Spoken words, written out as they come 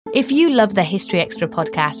If you love the History Extra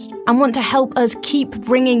podcast and want to help us keep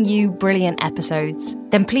bringing you brilliant episodes,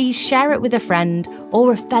 then please share it with a friend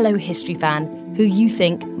or a fellow history fan who you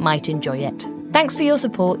think might enjoy it. Thanks for your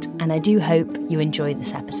support, and I do hope you enjoy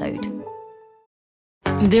this episode.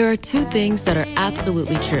 There are two things that are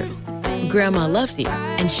absolutely true. Grandma loves you,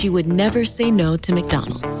 and she would never say no to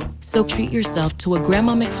McDonald's. So treat yourself to a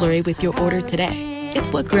Grandma McFlurry with your order today.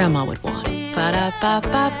 It's what Grandma would want.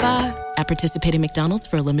 Ba-da-ba-ba-ba. At participating McDonald's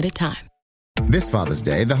for a limited time. This Father's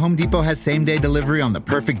Day, the Home Depot has same-day delivery on the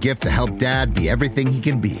perfect gift to help Dad be everything he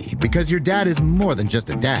can be. Because your dad is more than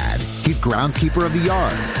just a dad. He's groundskeeper of the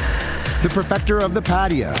yard, the perfecter of the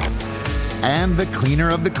patio, and the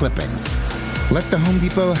cleaner of the clippings. Let the Home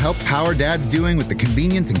Depot help power Dad's doing with the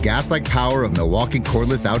convenience and gas-like power of Milwaukee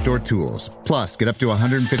cordless outdoor tools. Plus, get up to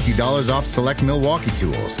 $150 off select Milwaukee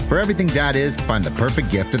tools. For everything Dad is, find the perfect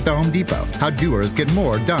gift at the Home Depot. How doers get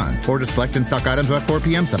more done. Order select and stock items by 4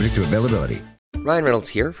 p.m. subject to availability. Ryan Reynolds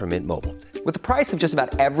here from Mint Mobile. With the price of just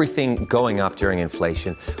about everything going up during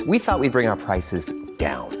inflation, we thought we'd bring our prices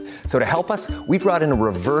down. So to help us, we brought in a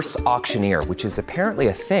reverse auctioneer, which is apparently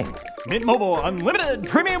a thing. Mint Mobile Unlimited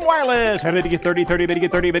Premium Wireless. How to get 30, 30, bit to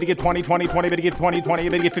get 30, bit to get 20, 20, 20, bit to get 20, 20,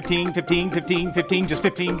 bit to get 15, 15, 15, 15, just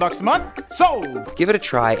 $15 a month? Sold! Give it a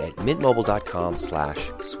try at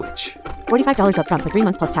mintmobile.com/switch. $45 up front for 3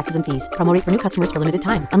 months plus taxes and fees. Promo rate for new customers for limited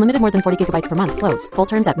time. Unlimited more than 40 gigabytes per month. Slows full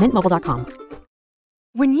terms at mintmobile.com.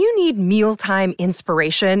 When you need mealtime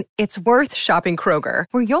inspiration, it's worth shopping Kroger,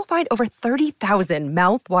 where you'll find over 30,000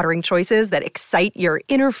 mouth-watering choices that excite your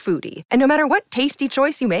inner foodie. And no matter what tasty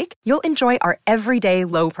choice you make, you'll enjoy our everyday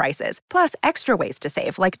low prices, plus extra ways to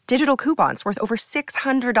save, like digital coupons worth over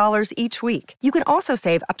 $600 each week. You can also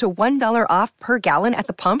save up to $1 off per gallon at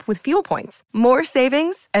the pump with fuel points. More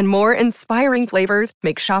savings and more inspiring flavors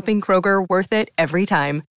make shopping Kroger worth it every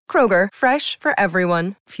time. Kroger, fresh for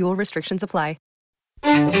everyone. Fuel restrictions apply.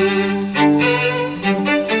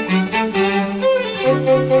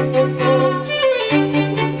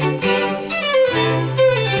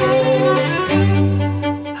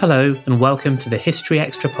 Hello and welcome to the History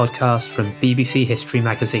Extra podcast from BBC History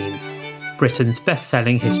Magazine, Britain's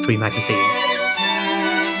best-selling history magazine.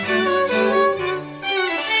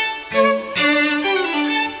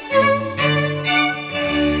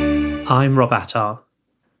 I'm Rob Attar.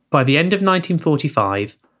 By the end of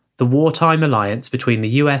 1945, the wartime alliance between the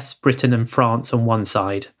US, Britain and France on one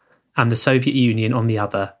side, and the Soviet Union on the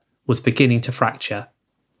other, was beginning to fracture.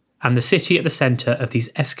 And the city at the centre of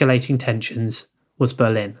these escalating tensions was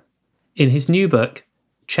Berlin. In his new book,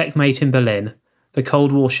 Checkmate in Berlin, The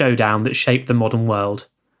Cold War Showdown That Shaped the Modern World,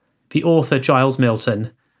 the author Giles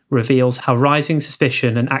Milton reveals how rising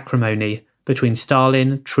suspicion and acrimony between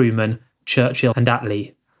Stalin, Truman, Churchill and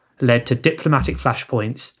Attlee led to diplomatic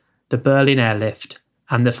flashpoints, the Berlin airlift,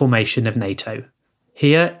 and the formation of NATO.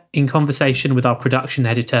 Here, in conversation with our production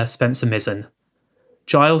editor Spencer Mizzen,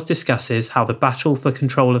 Giles discusses how the battle for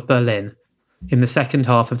control of Berlin, in the second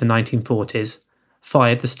half of the 1940s,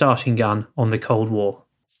 fired the starting gun on the Cold War.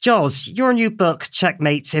 Giles, your new book,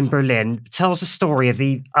 Checkmate in Berlin, tells the story of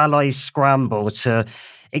the Allies' scramble to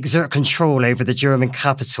exert control over the German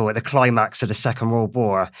capital at the climax of the Second World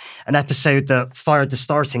War, an episode that fired the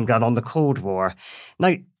starting gun on the Cold War.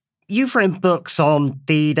 Now, you've written books on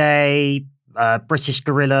D-Day, British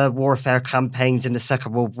guerrilla warfare campaigns in the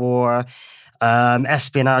Second World War,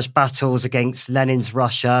 espionage battles against Lenin's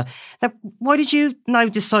Russia. Now, why did you now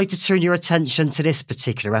decide to turn your attention to this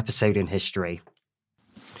particular episode in history?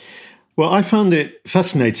 Well, I found it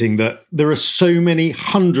fascinating that there are so many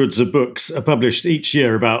hundreds of books are published each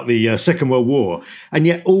year about the Second World War, and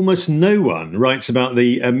yet almost no one writes about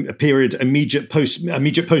the period immediate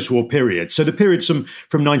post-war period. So the periods from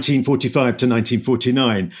 1945 to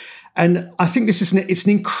 1949. And I think it's an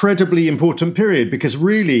incredibly important period because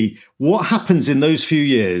really what happens in those few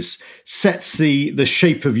years sets the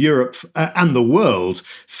shape of Europe and the world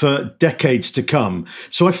for decades to come.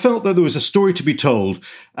 So I felt that there was a story to be told,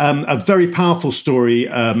 a very powerful story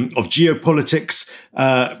of geopolitics,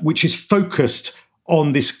 which is focused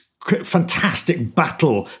on this fantastic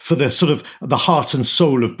battle for the sort of the heart and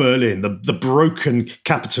soul of Berlin, the broken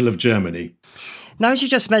capital of Germany. Now, as you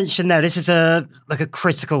just mentioned there, this is a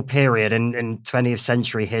critical period in 20th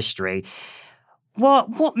century history.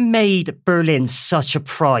 What made Berlin such a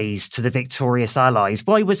prize to the victorious Allies?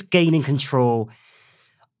 Why was gaining control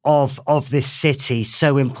of this city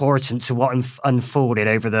so important to what unfolded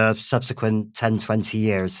over the subsequent 10, 20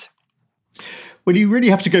 years? Well, you really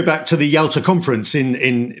have to go back to the Yalta Conference in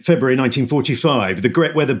February 1945,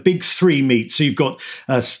 where the big three meet. So you've got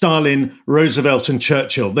Stalin, Roosevelt and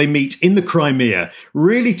Churchill. They meet in the Crimea,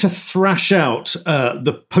 really to thrash out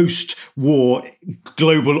the post-war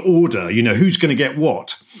global order, who's going to get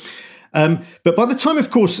what. But by the time, of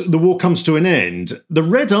course, the war comes to an end, the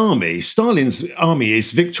Red Army, Stalin's army,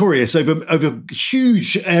 is victorious over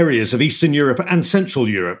huge areas of Eastern Europe and Central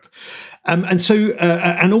Europe. And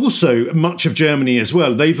also much of Germany as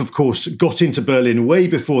well. They've, of course, got into Berlin way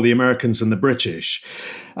before the Americans and the British.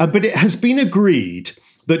 But it has been agreed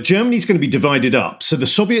that Germany's going to be divided up. So the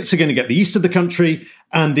Soviets are going to get the east of the country,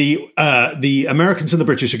 and the Americans and the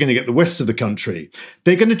British are going to get the west of the country.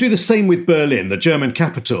 They're going to do the same with Berlin, the German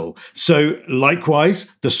capital. So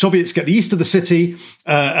likewise, the Soviets get the east of the city,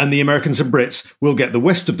 and the Americans and Brits will get the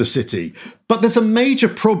west of the city. But there's a major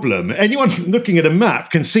problem. Anyone looking at a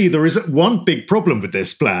map can see there is one big problem with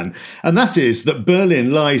this plan, and that is that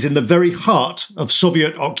Berlin lies in the very heart of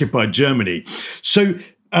Soviet-occupied Germany. So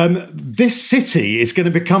this city is going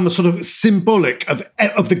to become a sort of symbolic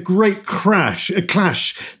of the great clash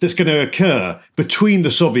that's going to occur between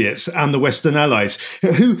the Soviets and the Western Allies,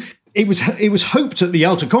 who it was hoped at the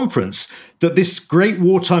Yalta Conference that this great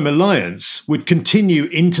wartime alliance would continue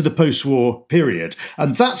into the post-war period.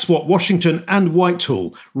 And that's what Washington and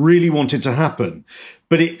Whitehall really wanted to happen.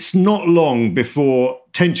 But it's not long before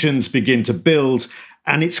tensions begin to build,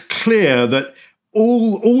 and it's clear that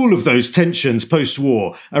all of those tensions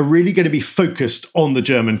post-war are really going to be focused on the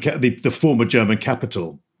former German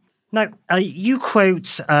capital. Now, you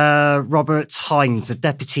quote Robert Hines, the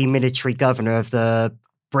deputy military governor of the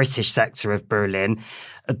British sector of Berlin,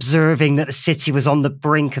 observing that the city was on the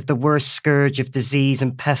brink of the worst scourge of disease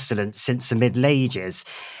and pestilence since the Middle Ages.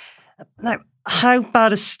 Now, how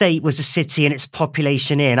bad a state was the city and its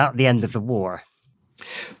population in at the end of the war?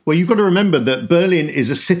 Well, you've got to remember that Berlin is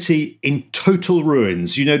a city in total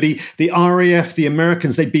ruins. The RAF, the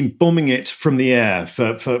Americans, they've been bombing it from the air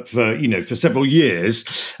for several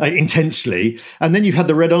years intensely. And then you've had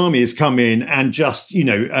the Red Armies come in and just,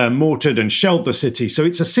 mortared and shelled the city. So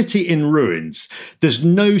it's a city in ruins. There's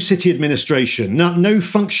no city administration, no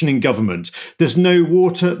functioning government. There's no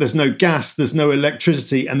water, there's no gas, there's no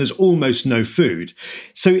electricity, and there's almost no food.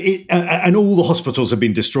 So and all the hospitals have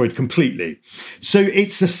been destroyed completely. So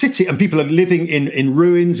it's a city, and people are living in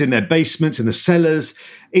ruins, in their basements, in the cellars.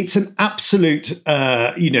 It's an absolute,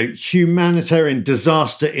 humanitarian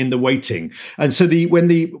disaster in the waiting. And so when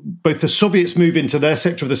both the Soviets move into their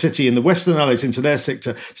sector of the city and the Western Allies into their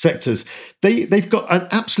sectors, they've got an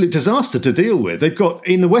absolute disaster to deal with. They've got,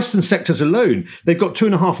 in the Western sectors alone, they've got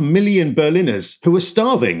 2.5 million Berliners who are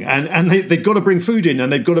starving, and they've got to bring food in,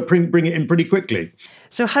 and they've got to bring it in pretty quickly.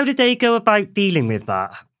 So how did they go about dealing with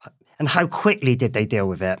that? And how quickly did they deal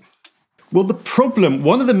with it? Well, the problem,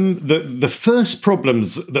 one of the first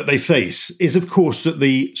problems that they face is, of course, that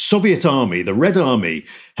the Soviet army, the Red Army,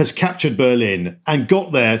 has captured Berlin and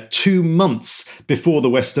got there 2 months before the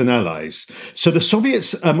Western Allies. So the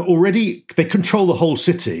Soviets already, they control the whole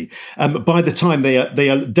city by the time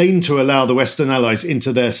they deign to allow the Western Allies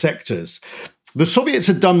into their sectors. The Soviets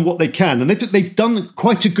have done what they can, and they've done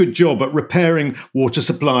quite a good job at repairing water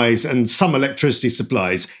supplies and some electricity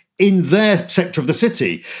supplies in their sector of the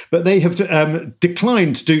city. But they have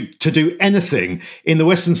declined to do anything in the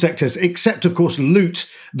Western sectors, except, of course, loot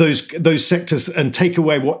those sectors and take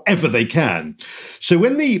away whatever they can. So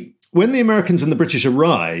when the Americans and the British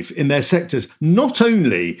arrive in their sectors, not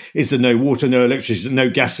only is there no water, no electricity, no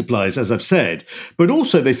gas supplies, as I've said, but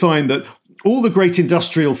also they find that all the great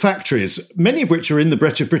industrial factories, many of which are in the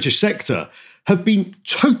British sector, have been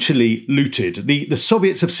totally looted. The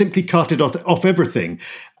Soviets have simply carted off everything,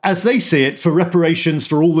 as they see it, for reparations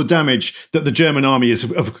for all the damage that the German army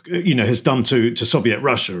has done to Soviet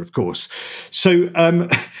Russia, of course. So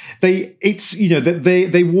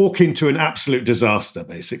they walk into an absolute disaster,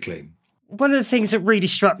 basically. One of the things that really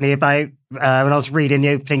struck me about when I was reading the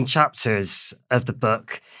opening chapters of the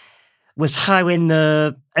book was how in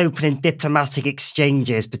the opening diplomatic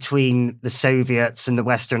exchanges between the Soviets and the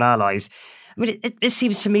Western Allies, I mean, it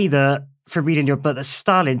seems to me that, from reading your book, that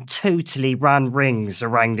Stalin totally ran rings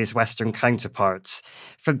around his Western counterparts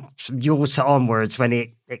from Yalta onwards, when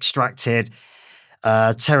he extracted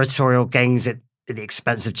territorial gains at the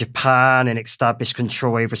expense of Japan and established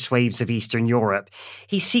control over swathes of Eastern Europe.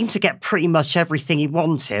 He seemed to get pretty much everything he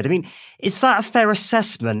wanted. I mean, is that a fair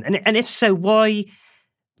assessment? And if so, why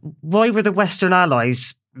were the Western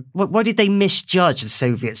Allies, why did they misjudge the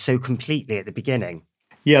Soviets so completely at the beginning?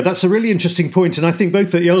 Yeah, that's a really interesting point. And I think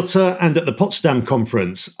both at Yalta and at the Potsdam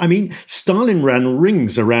Conference, I mean, Stalin ran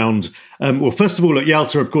rings around. Well, first of all, at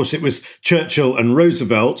Yalta, of course, it was Churchill and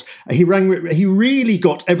Roosevelt. He really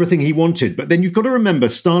got everything he wanted. But then you've got to remember,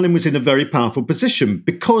 Stalin was in a very powerful position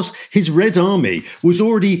because his Red Army was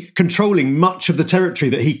already controlling much of the territory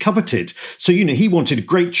that he coveted. So, he wanted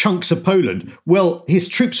great chunks of Poland. Well, his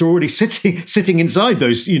troops are already sitting inside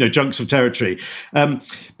those, chunks of territory.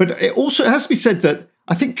 But it also has to be said that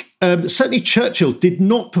I think certainly Churchill did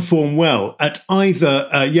not perform well at either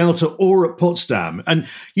Yalta or at Potsdam. And,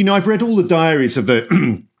 I've read all the diaries of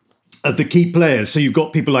the of the key players. So you've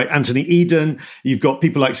got people like Anthony Eden, you've got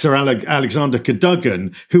people like Sir Alexander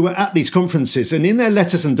Cadogan, who were at these conferences. And in their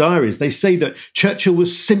letters and diaries, they say that Churchill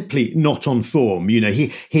was simply not on form.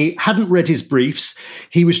 He hadn't read his briefs.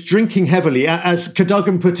 He was drinking heavily. As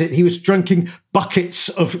Cadogan put it, he was drinking buckets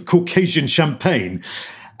of Caucasian champagne.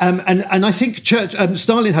 And I think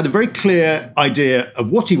Stalin had a very clear idea of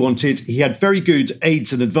what he wanted. He had very good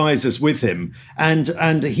aides and advisors with him,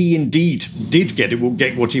 and he indeed did get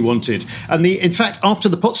what he wanted. And in fact, after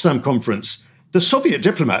the Potsdam Conference, the Soviet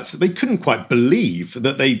diplomats, they couldn't quite believe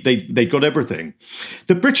that they got everything.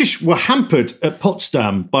 The British were hampered at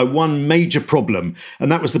Potsdam by one major problem,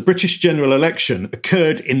 and that was the British general election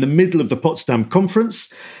occurred in the middle of the Potsdam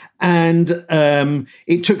Conference. And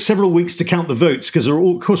it took several weeks to count the votes because, of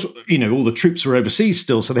course, all the troops were overseas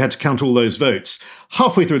still, so they had to count all those votes.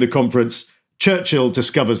 Halfway through the conference, Churchill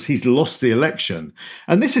discovers he's lost the election.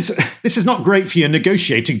 And this is not great for your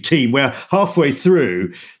negotiating team, where halfway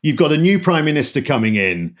through, you've got a new prime minister coming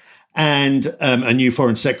in and a new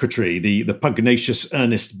foreign secretary, the pugnacious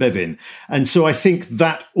Ernest Bevin. And so I think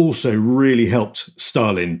that also really helped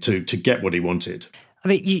Stalin to get what he wanted. I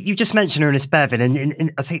mean, you just mentioned Ernest Bevin,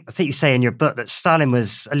 and I think you say in your book that Stalin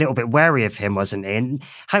was a little bit wary of him, wasn't he? And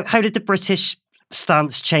how did the British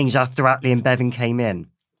stance change after Attlee and Bevin came in?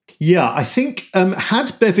 Yeah, I think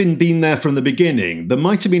had Bevin been there from the beginning, there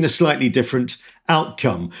might have been a slightly different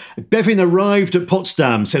outcome. Bevin arrived at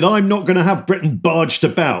Potsdam, said, "I'm not going to have Britain barged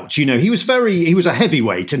about." He was a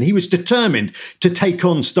heavyweight, and he was determined to take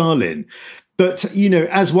on Stalin. But,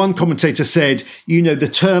 as one commentator said, the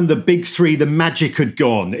term, the big three, the magic had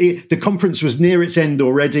gone. The conference was near its end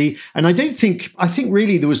already. And I think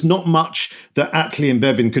really there was not much that Attlee and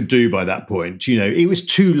Bevin could do by that point. It was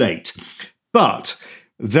too late. But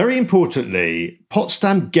very importantly,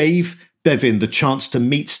 Potsdam gave Bevin the chance to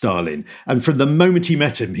meet Stalin. And from the moment he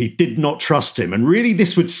met him, he did not trust him. And really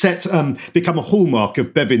this would become a hallmark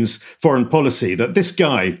of Bevin's foreign policy, that this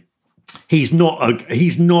guy, he's not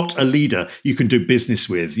a leader you can do business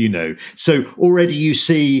with, So already you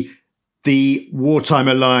see the wartime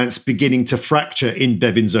alliance beginning to fracture in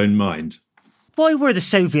Bevin's own mind. Why were the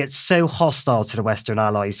Soviets so hostile to the Western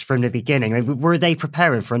Allies from the beginning? I mean, were they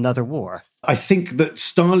preparing for another war? I think that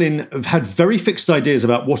Stalin had very fixed ideas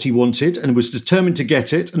about what he wanted and was determined to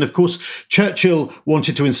get it. And of course, Churchill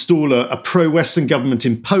wanted to install a pro-Western government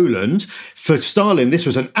in Poland. For Stalin, this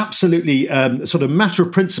was an absolutely sort of matter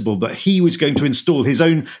of principle that he was going to install his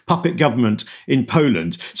own puppet government in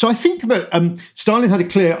Poland. So I think that Stalin had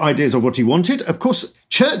clear ideas of what he wanted. Of course,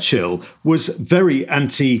 Churchill was very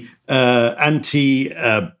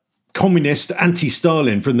communist,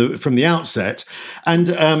 anti-Stalin from the outset. And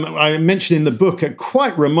I mentioned in the book a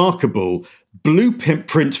quite remarkable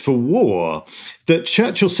blueprint for war that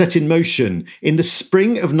Churchill set in motion in the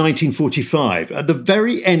spring of 1945. At the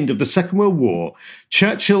very end of the Second World War,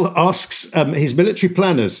 Churchill asks his military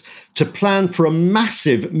planners to plan for a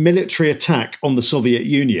massive military attack on the Soviet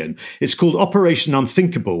Union. It's called Operation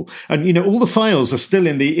Unthinkable. And, all the files are still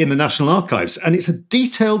in the National Archives. And it's a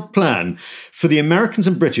detailed plan for the Americans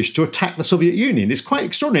and British to attack the Soviet Union. It's quite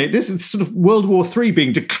extraordinary. This is sort of World War III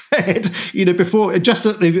being declared, before, just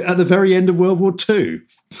at the very end of World War II.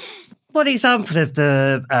 One example of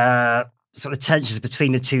the sort of tensions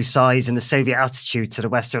between the two sides and the Soviet attitude to the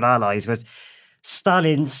Western Allies was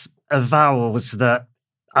Stalin's avowals that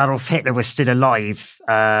Adolf Hitler was still alive.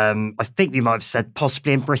 I think you might have said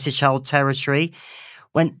possibly in British-held territory.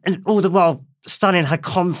 And all the while, Stalin had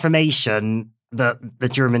confirmation that the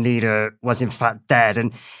German leader was in fact dead,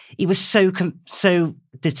 and he was so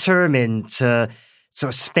determined to sort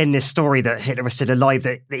of spin this story that Hitler was still alive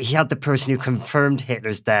that he had the person who confirmed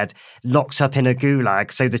Hitler's dead locked up in a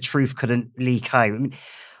gulag so the truth couldn't leak out. I mean,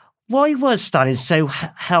 why was Stalin so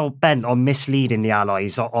hell-bent on misleading the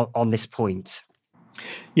Allies on this point?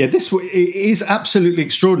 Yeah, this is absolutely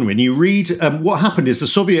extraordinary. And you read what happened is the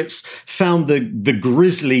Soviets found the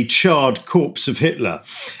grisly, charred corpse of Hitler.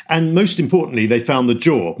 And most importantly, they found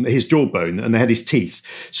his jawbone, and they had his teeth.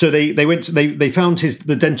 So they found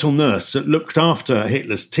the dental nurse that looked after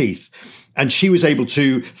Hitler's teeth. And she was able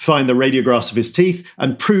to find the radiographs of his teeth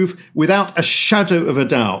and prove without a shadow of a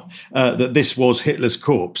doubt that this was Hitler's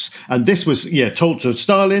corpse. And this was, told to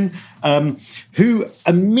Stalin, who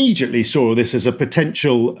immediately saw this as a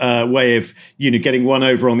potential way of, getting one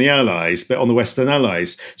over on the Allies, but on the Western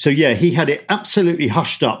Allies. So, he had it absolutely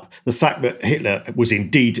hushed up, the fact that Hitler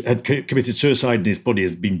had committed suicide and his body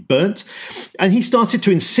has been burnt. And he started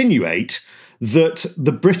to insinuate that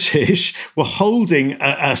the British were holding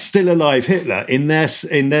a still alive Hitler in their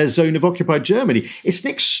zone of occupied Germany. It's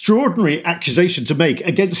an extraordinary accusation to make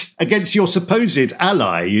against your supposed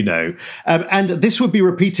ally, and this would be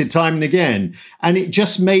repeated time and again. And it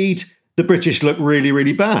just made the British look really,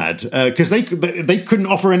 really bad because they couldn't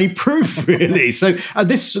offer any proof, really. So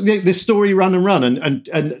this story ran and run,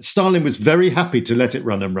 and Stalin was very happy to let it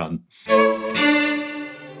run and run.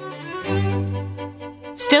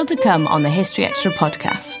 Still to come on the History Extra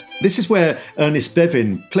podcast. This is where Ernest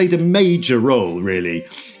Bevin played a major role, really,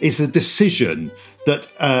 is the decision that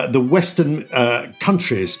the Western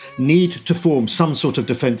countries need to form some sort of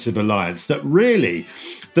defensive alliance, that the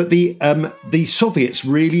Soviets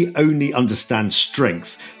really only understand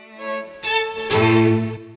strength.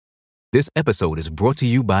 This episode is brought to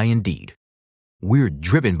you by Indeed. We're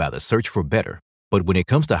driven by the search for better, but when it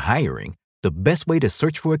comes to hiring, the best way to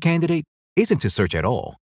search for a candidate isn't to search at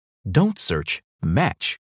all. Don't search,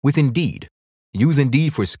 match with Indeed. Use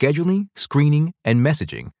Indeed for scheduling, screening, and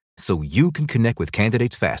messaging so you can connect with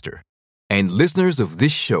candidates faster. And listeners of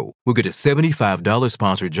this show will get a $75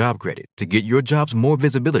 sponsored job credit to get your jobs more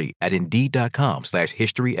visibility at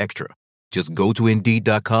Indeed.com/HistoryExtra. Just go to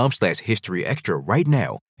Indeed.com/HistoryExtra right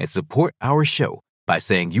now and support our show by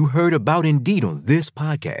saying you heard about Indeed on this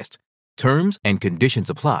podcast. Terms and conditions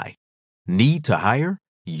apply. Need to hire?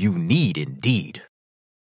 You need Indeed.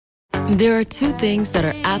 There are two things that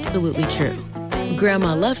are absolutely true.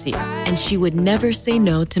 Grandma loves you, and she would never say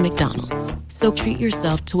no to McDonald's. So treat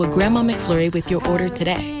yourself to a Grandma McFlurry with your order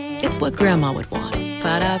today. It's what Grandma would want.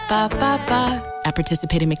 Ba-da-ba-ba-ba. At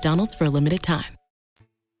participating McDonald's for a limited time.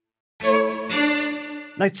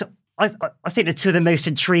 Now, I think the two of the most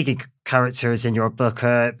intriguing characters in your book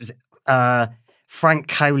are Frank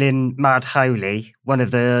Howlin, Mad Howley, one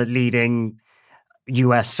of the leading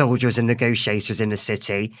US soldiers and negotiators in the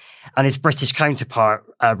city, and his British counterpart,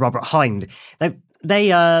 Robert Hind. Now,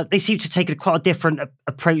 they seem to take quite a different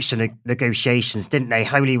approach to negotiations, didn't they?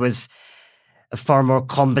 Howley was a far more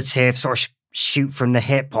combative, sort of shoot from the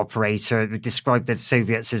hip operator who described the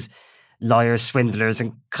Soviets as liars, swindlers,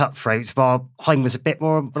 and cutthroats, while Hind was a bit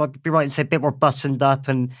more, I'd be right to say, a bit more buttoned up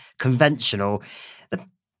and conventional.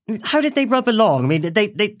 How did they rub along? I mean, they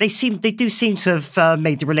do seem to have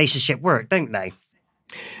made the relationship work, don't they?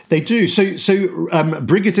 They do. So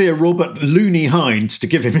Brigadier Robert Looney Hind, to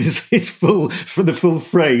give him his full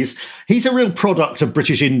phrase, he's a real product of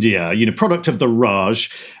British India, product of the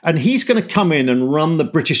Raj, and he's going to come in and run the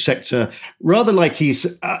British sector rather like he's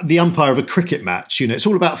the umpire of a cricket match. It's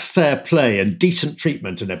all about fair play and decent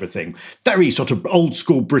treatment and everything. Very sort of old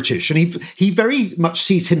school British, and he very much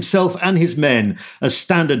sees himself and his men as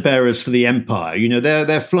standard bearers for the empire.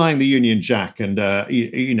 They're flying the Union Jack, and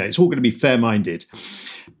it's all going to be fair minded.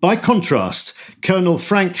 By contrast, Colonel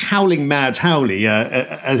Frank Howling Mad Howley,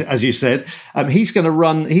 as you said, he's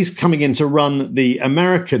coming in to run the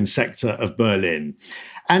American sector of Berlin.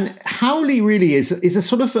 And Howley really is a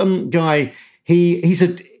sort of guy. He's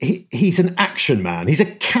an action man. He's a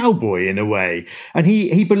cowboy in a way, and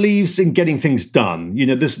he believes in getting things done.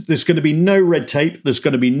 There's going to be no red tape. There's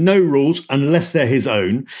going to be no rules unless they're his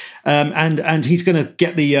own, and he's going to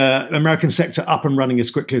get the American sector up and running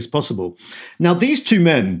as quickly as possible. Now, these two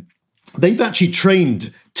men, they've actually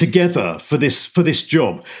trained together for this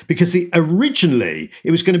job, because originally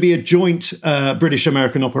it was going to be a joint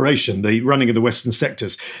British-American operation, the running of the Western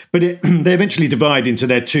sectors, but they eventually divide into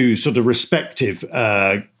their two sort of respective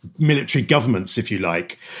military governments, if you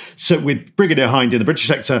like. So with Brigadier Hind in the British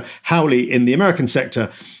sector, Howley in the American sector,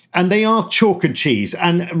 and they are chalk and cheese.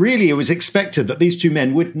 And really, it was expected that these two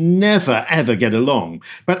men would never, ever get along.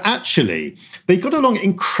 But actually, they got along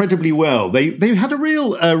incredibly well. They had a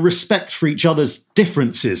real respect for each other's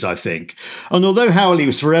differences, I think. And although Howley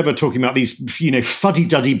was forever talking about these,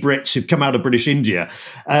 fuddy-duddy Brits who've come out of British India,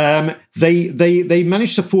 they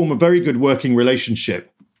managed to form a very good working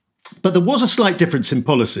relationship. But there was a slight difference in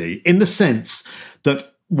policy, in the sense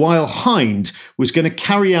that while Hind was going to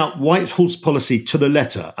carry out Whitehall's policy to the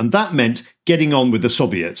letter, and that meant getting on with the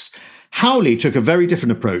Soviets. Hawley took a very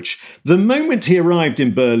different approach. The moment he arrived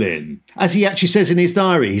in Berlin, as he actually says in his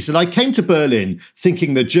diary, he said, "I came to Berlin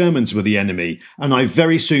thinking the Germans were the enemy, and I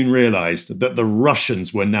very soon realised that the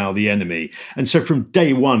Russians were now the enemy." And so from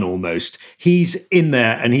day one almost, he's in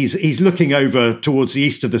there and he's looking over towards the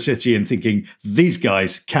east of the city and thinking, these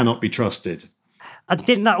guys cannot be trusted. And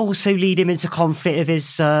didn't that also lead him into conflict with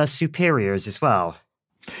his superiors as well?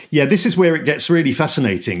 Yeah, this is where it gets really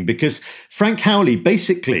fascinating, because Frank Hawley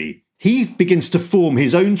basically, he begins to form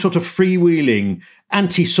his own sort of freewheeling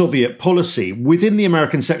anti-Soviet policy within the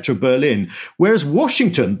American sector of Berlin, whereas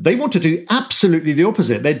Washington, they want to do absolutely the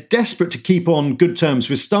opposite. They're desperate to keep on good terms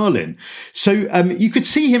with Stalin. So you could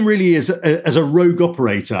see him really as a rogue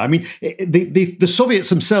operator. I mean, the Soviets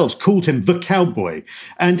themselves called him the cowboy.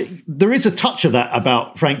 And there is a touch of that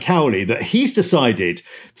about Frank Hawley, that he's decided,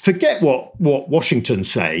 forget what Washington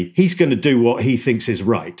say, he's going to do what he thinks is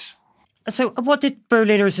right. So what did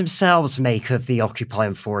Berliners themselves make of the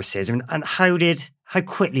occupying forces? I mean, and how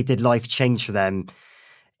quickly did life change for them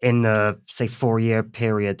in the, say, 4-year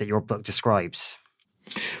period that your book describes?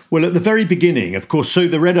 Well, at the very beginning, of course, so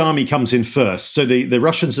the Red Army comes in first. So the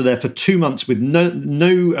Russians are there for 2 months with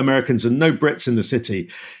no Americans and no Brits in the city.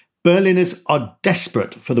 Berliners are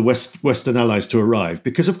desperate for the Western Allies to arrive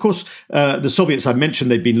because, of course, the Soviets, I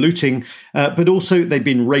mentioned, they've been looting, but also they've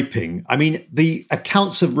been raping. I mean, the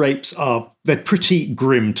accounts of rapes they're pretty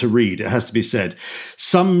grim to read, it has to be said.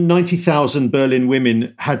 Some 90,000 Berlin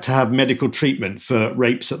women had to have medical treatment for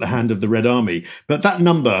rapes at the hand of the Red Army. But the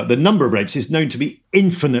number of rapes is known to be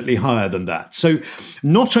infinitely higher than that. So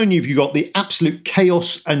not only have you got the absolute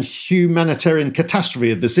chaos and humanitarian catastrophe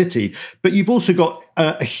of the city, but you've also got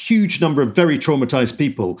a huge number of very traumatized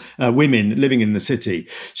people, women living in the city.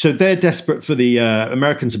 So they're desperate for the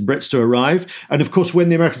Americans and Brits to arrive. And of course, when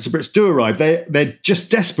the Americans and Brits do arrive, they're just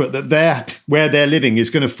desperate that where they're living is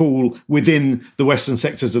going to fall within the western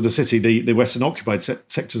sectors of the city, the western occupied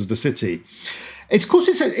sectors of the city. Of course,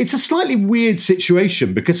 it's a slightly weird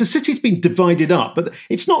situation because the city's been divided up, but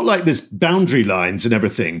it's not like there's boundary lines and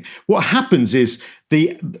everything. What happens is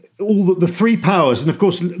all the three powers, and of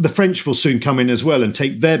course the French will soon come in as well and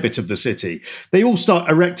take their bit of the city. They all start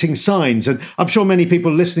erecting signs, and I'm sure many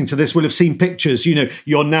people listening to this will have seen pictures. You know,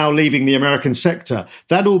 you're now leaving the American sector.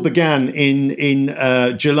 That all began in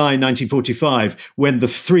July 1945 when the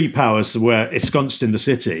three powers were ensconced in the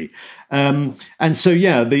city. And so,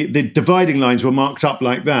 yeah, the dividing lines were marked up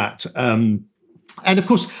like that. And of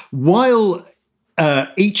course, while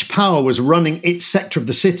each power was running its sector of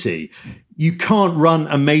the city, you can't run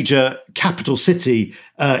a major capital city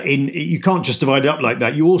you can't just divide it up like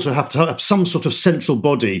that. You also have to have some sort of central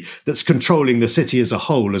body that's controlling the city as a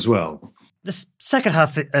whole as well. The second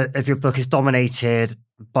half of your book is dominated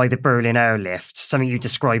by the Berlin airlift, something you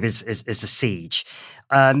describe as a siege.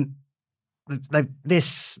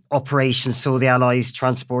 This operation saw the Allies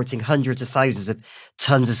transporting hundreds of thousands of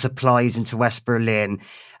tons of supplies into West Berlin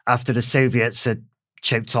after the Soviets had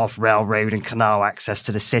choked off railroad and canal access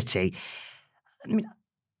to the city. I mean,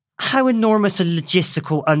 how enormous a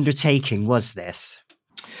logistical undertaking was this?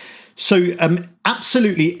 So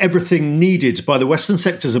absolutely everything needed by the western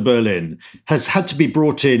sectors of Berlin has had to be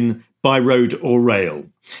brought in by road or rail.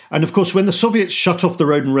 And of course, when the Soviets shut off the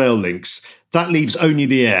road and rail links, that leaves only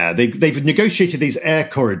the air. They've negotiated these air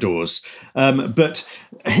corridors. But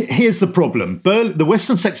here's the problem. The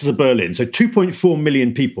western sectors of Berlin, so 2.4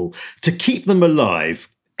 million people, to keep them alive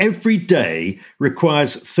every day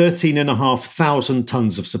requires 13,500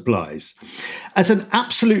 tons of supplies. As an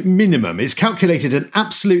absolute minimum, it's calculated an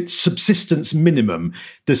absolute subsistence minimum.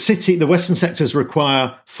 The western sectors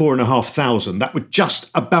require 4,500. That would just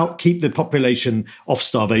about keep the population off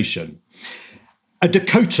starvation. A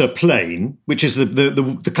Dakota plane, which is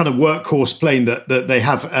the kind of workhorse plane that they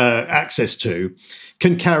have access to,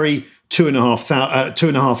 can carry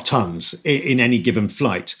 2.5 tons in any given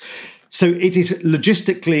flight. So it is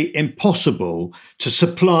logistically impossible to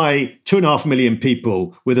supply 2.5 million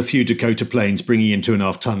people with a few Dakota planes bringing in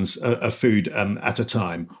 2.5 tons of food at a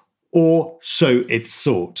time. Or so it's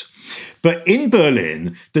thought. But in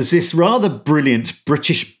Berlin, there's this rather brilliant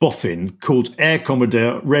British boffin called Air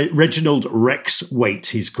Commodore Reginald Rex Waite,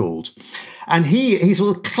 he's called. And he's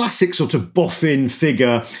a classic sort of boffin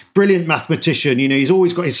figure, brilliant mathematician. You know, he's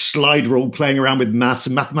always got his slide rule playing around with maths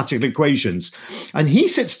and mathematical equations. And he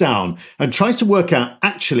sits down and tries to work out,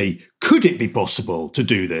 actually, could it be possible to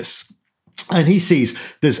do this? And he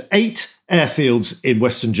sees there's 8 airfields in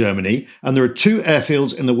Western Germany, and there are 2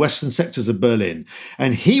 airfields in the western sectors of Berlin.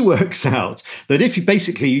 And he works out that if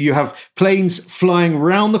you have planes flying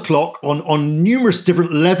round the clock on numerous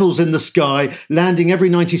different levels in the sky, landing every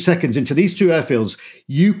 90 seconds into these 2 airfields,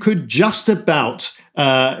 you could just about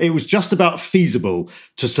it was just about feasible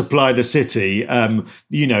to supply the city, and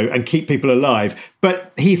keep people alive.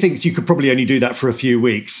 But he thinks you could probably only do that for a few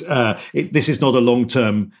weeks. This is not a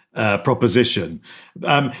long-term proposition.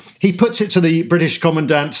 He puts it to the British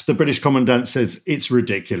commandant. The British commandant says it's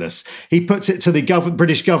ridiculous. He puts it to the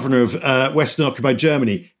British governor of Western occupied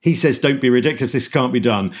Germany. He says, don't be ridiculous, this can't be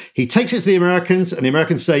done. He takes it to the Americans, and the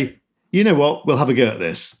Americans say, you know what, we'll have a go at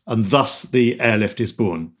this. And thus the airlift is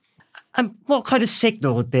born. And what kind of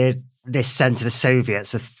signal did this send to the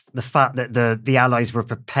Soviets, the fact that the Allies were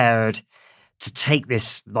prepared to take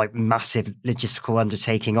this massive logistical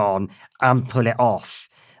undertaking on and pull it off?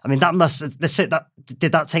 I mean, did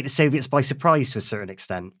that take the Soviets by surprise to a certain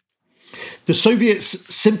extent? The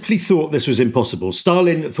Soviets simply thought this was impossible.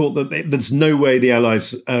 Stalin thought that there's no way the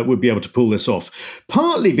Allies would be able to pull this off,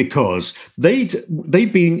 partly because they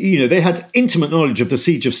had intimate knowledge of the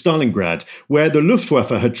siege of Stalingrad, where the Luftwaffe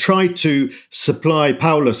had tried to supply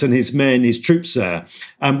Paulus and his men, his troops there,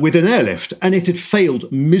 with an airlift, and it had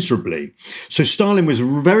failed miserably. So Stalin was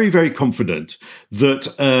very, very confident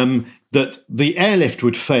that the airlift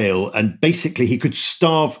would fail and basically he could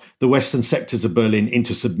starve the western sectors of Berlin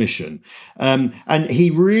into submission. And he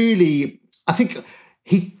really, I think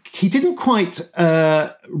he didn't quite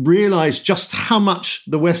realise just how much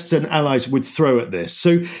the Western Allies would throw at this.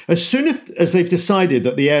 So as soon as they've decided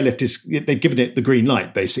that the airlift they've given it the green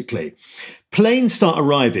light, basically, planes start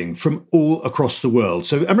arriving from all across the world.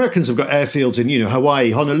 So Americans have got airfields in,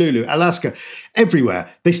 Hawaii, Honolulu, Alaska,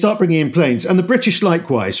 everywhere. They start bringing in planes. And the British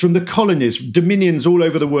likewise, from the colonies, dominions all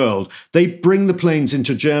over the world, they bring the planes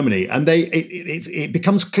into Germany. And it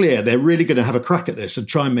becomes clear they're really going to have a crack at this and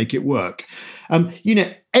try and make it work.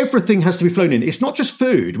 Everything has to be flown in. It's not just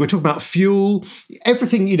food. We're talking about fuel,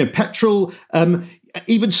 everything, petrol,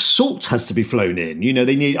 even salt has to be flown in.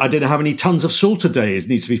 They need, I don't know how many tons of salt a day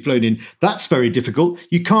needs to be flown in. That's very difficult.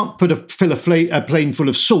 You can't fill a plane full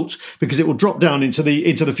of salt because it will drop down into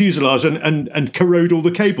the fuselage and corrode all the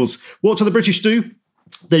cables. What do the British do?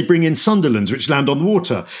 They bring in Sunderlands, which land on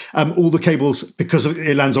water. All the cables, because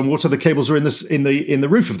it lands on water, the cables are in the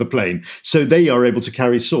roof of the plane, so they are able to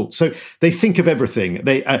carry salt. So they think of everything.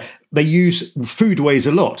 They use food weighs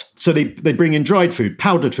a lot, so they bring in dried food,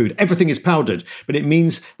 powdered food. Everything is powdered, but it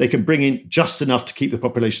means they can bring in just enough to keep the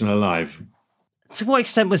population alive. To what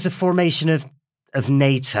extent was the formation of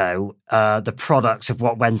NATO the product of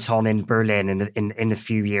what went on in Berlin in the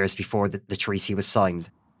few years before the treaty was signed?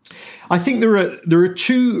 I think there are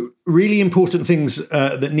 2 really important things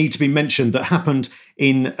that need to be mentioned that happened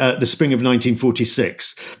in the spring of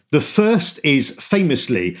 1946. The first is,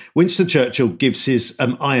 famously, Winston Churchill gives his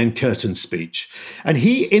Iron Curtain speech. And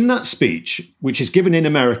in that speech, which is given in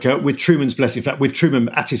America with Truman's blessing, in fact, with Truman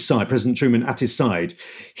at his side, President Truman at his side,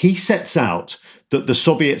 he sets out that the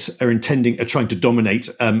Soviets are trying to dominate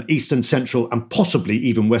Eastern, Central, and possibly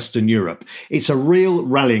even Western Europe. It's a real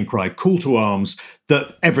rallying cry, call to arms,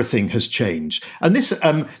 that everything has changed. And this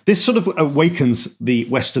sort of awakens the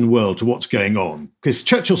Western world to what's going on. Because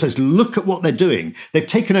Churchill says, look at what they're doing. They've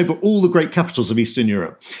taken over all the great capitals of Eastern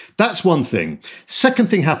Europe. That's one thing. Second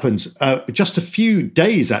thing happens just a few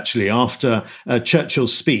days, actually, after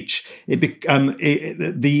Churchill's speech.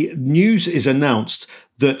 The news is announced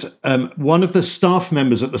that one of the staff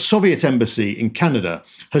members at the Soviet embassy in Canada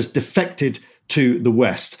has defected to the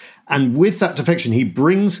West. And with that defection, he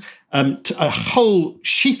brings a whole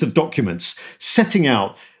sheath of documents setting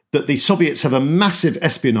out that the Soviets have a massive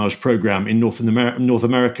espionage program in North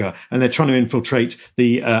America, and they're trying to infiltrate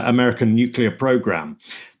the American nuclear program.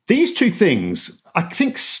 These 2 things, I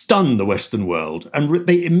think, stun the Western world, and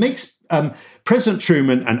it makes President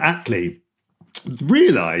Truman and Attlee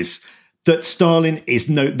realize that Stalin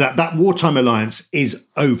that wartime alliance is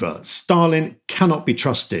over. Stalin cannot be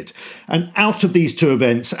trusted. And out of these 2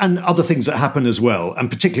 events and other things that happen as well,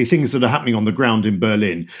 and particularly things that are happening on the ground in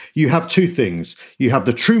Berlin, you have 2 things. You have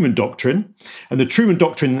the Truman Doctrine, and the Truman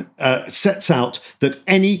Doctrine sets out that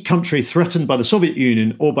any country threatened by the Soviet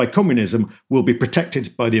Union or by communism will be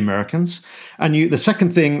protected by the Americans. And the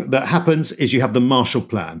second thing that happens is you have the Marshall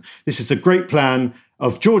Plan. This is a great plan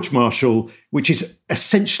of George Marshall, which is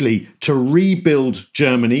essentially to rebuild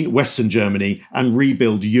Germany, Western Germany, and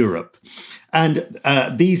rebuild Europe. And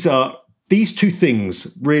these 2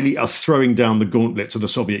 things really are throwing down the gauntlet to the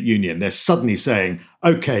Soviet Union. They're suddenly saying,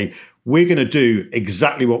 okay, we're going to do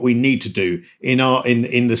exactly what we need to do in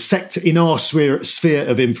the sector, in our sphere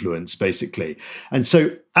of influence, basically. And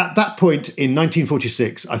so at that point in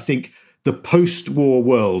 1946, I think the post-war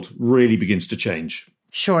world really begins to change.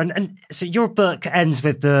 Sure, and so your book ends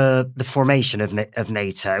with the formation of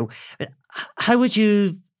NATO. How would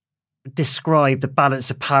you describe the balance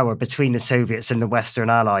of power between the Soviets and the Western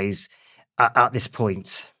Allies at this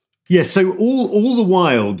point? Yeah, so all the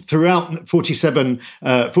while, throughout 46,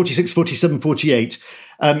 47, 48,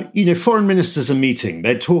 foreign ministers are meeting,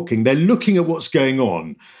 they're talking, they're looking at what's going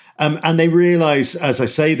on. And they realise, as I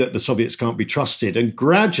say, that the Soviets can't be trusted. And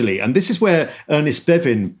gradually, and this is where Ernest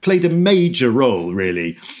Bevin played a major role,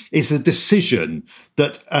 really, is the decision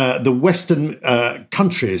that the Western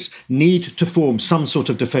countries need to form some sort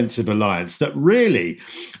of defensive alliance, that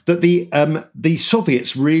the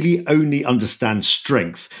Soviets really only understand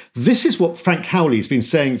strength. This is what Frank Howley's been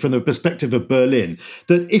saying from the perspective of Berlin,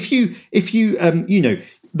 that if you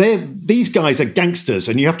these guys are gangsters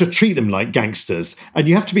and you have to treat them like gangsters and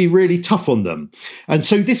you have to be really tough on them. And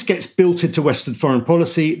so this gets built into Western foreign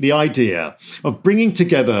policy, the idea of bringing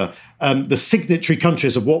together the signatory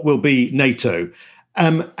countries of what will be NATO.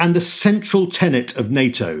 And the central tenet of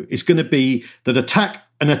NATO is going to be that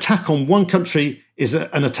an attack on one country is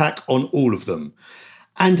an attack on all of them.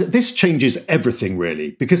 And this changes everything,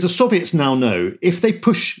 really, because the Soviets now know if they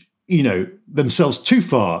push, themselves too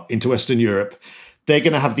far into Western Europe, they're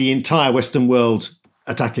going to have the entire Western world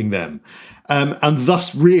attacking them. And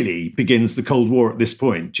thus really begins the Cold War at this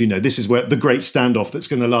point. This is where the great standoff that's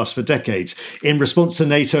going to last for decades. In response to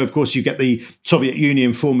NATO, of course, you get the Soviet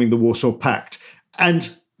Union forming the Warsaw Pact.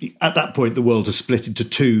 And at that point, the world has split into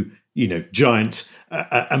two, giant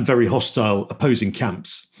and very hostile opposing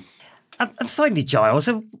camps. And finally, Giles,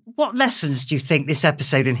 what lessons do you think this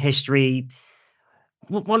episode in history,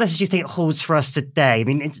 what lessons do you think it holds for us today? I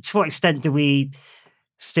mean, to what extent do we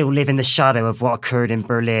still live in the shadow of what occurred in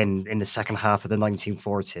Berlin in the second half of the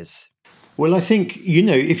 1940s? Well, I think,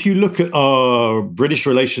 if you look at our British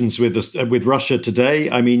relations with Russia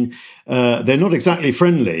today, I mean, they're not exactly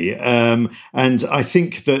friendly. And I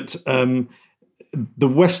think that the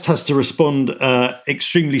West has to respond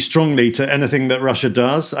extremely strongly to anything that Russia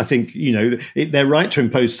does. I think, they're right to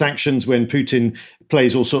impose sanctions when Putin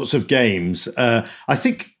plays all sorts of games. I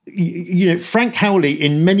think, Frank Howley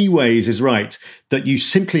in many ways is right that you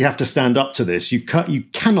simply have to stand up to this. You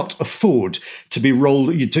cannot afford to be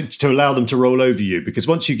to allow them to roll over you, because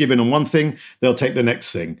once you give in on one thing, they'll take the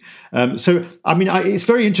next thing. It's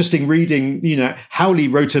very interesting reading. Howley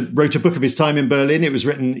wrote a book of his time in Berlin. It was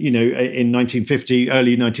written, in 1950,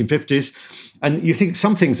 early 1950s, and you think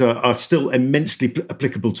some things are still immensely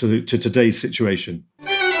applicable to today's situation.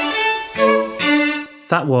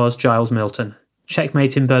 That was Giles Milton.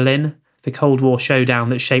 Checkmate in Berlin, the Cold War showdown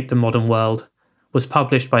that shaped the modern world, was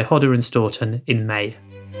published by Hodder and Stoughton in May.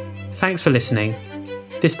 Thanks for listening.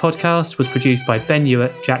 This podcast was produced by Ben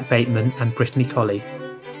Hewitt, Jack Bateman and Brittany Colley.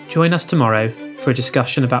 Join us tomorrow for a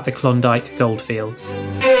discussion about the Klondike goldfields.